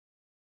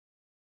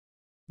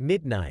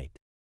Midnight.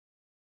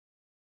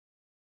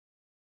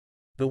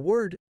 The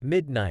word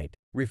midnight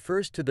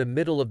refers to the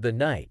middle of the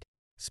night,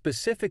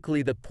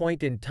 specifically the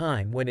point in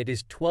time when it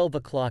is 12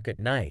 o'clock at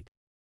night.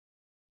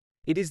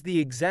 It is the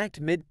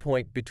exact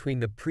midpoint between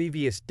the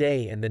previous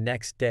day and the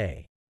next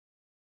day.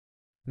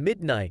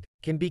 Midnight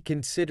can be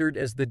considered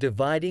as the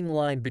dividing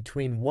line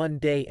between one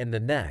day and the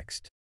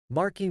next,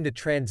 marking the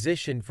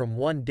transition from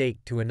one date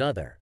to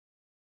another.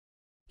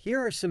 Here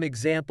are some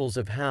examples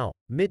of how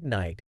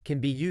midnight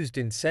can be used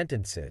in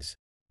sentences.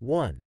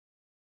 1.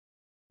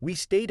 We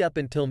stayed up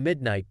until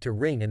midnight to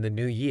ring in the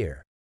new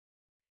year.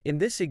 In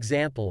this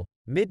example,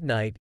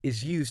 midnight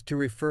is used to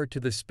refer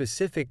to the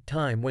specific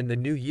time when the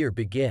new year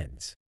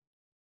begins.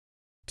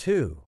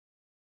 2.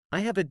 I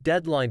have a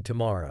deadline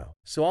tomorrow,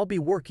 so I'll be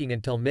working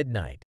until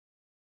midnight.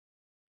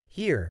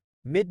 Here,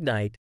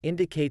 midnight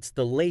indicates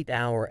the late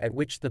hour at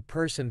which the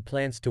person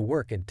plans to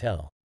work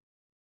until.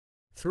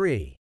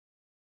 3.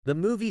 The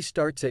movie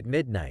starts at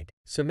midnight,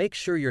 so make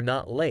sure you're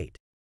not late.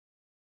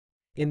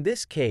 In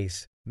this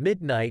case,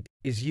 midnight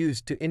is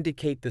used to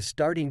indicate the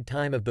starting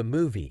time of the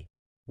movie,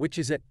 which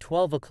is at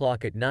 12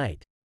 o'clock at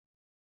night.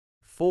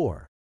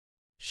 4.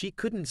 She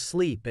couldn't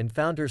sleep and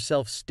found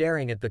herself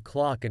staring at the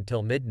clock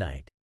until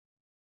midnight.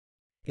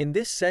 In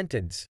this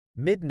sentence,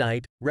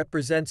 midnight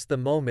represents the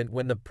moment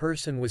when the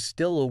person was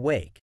still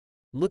awake,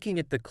 looking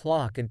at the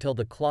clock until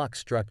the clock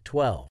struck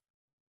 12.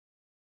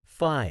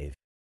 5.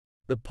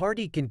 The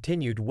party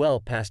continued well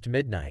past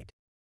midnight.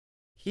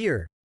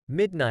 Here,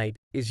 midnight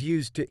is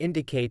used to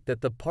indicate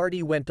that the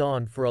party went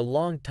on for a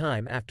long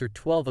time after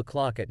 12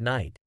 o'clock at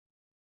night.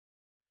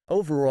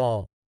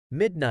 Overall,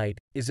 midnight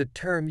is a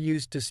term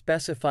used to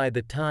specify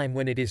the time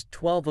when it is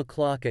 12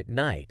 o'clock at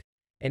night,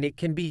 and it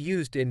can be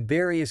used in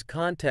various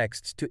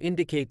contexts to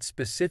indicate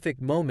specific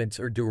moments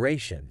or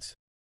durations.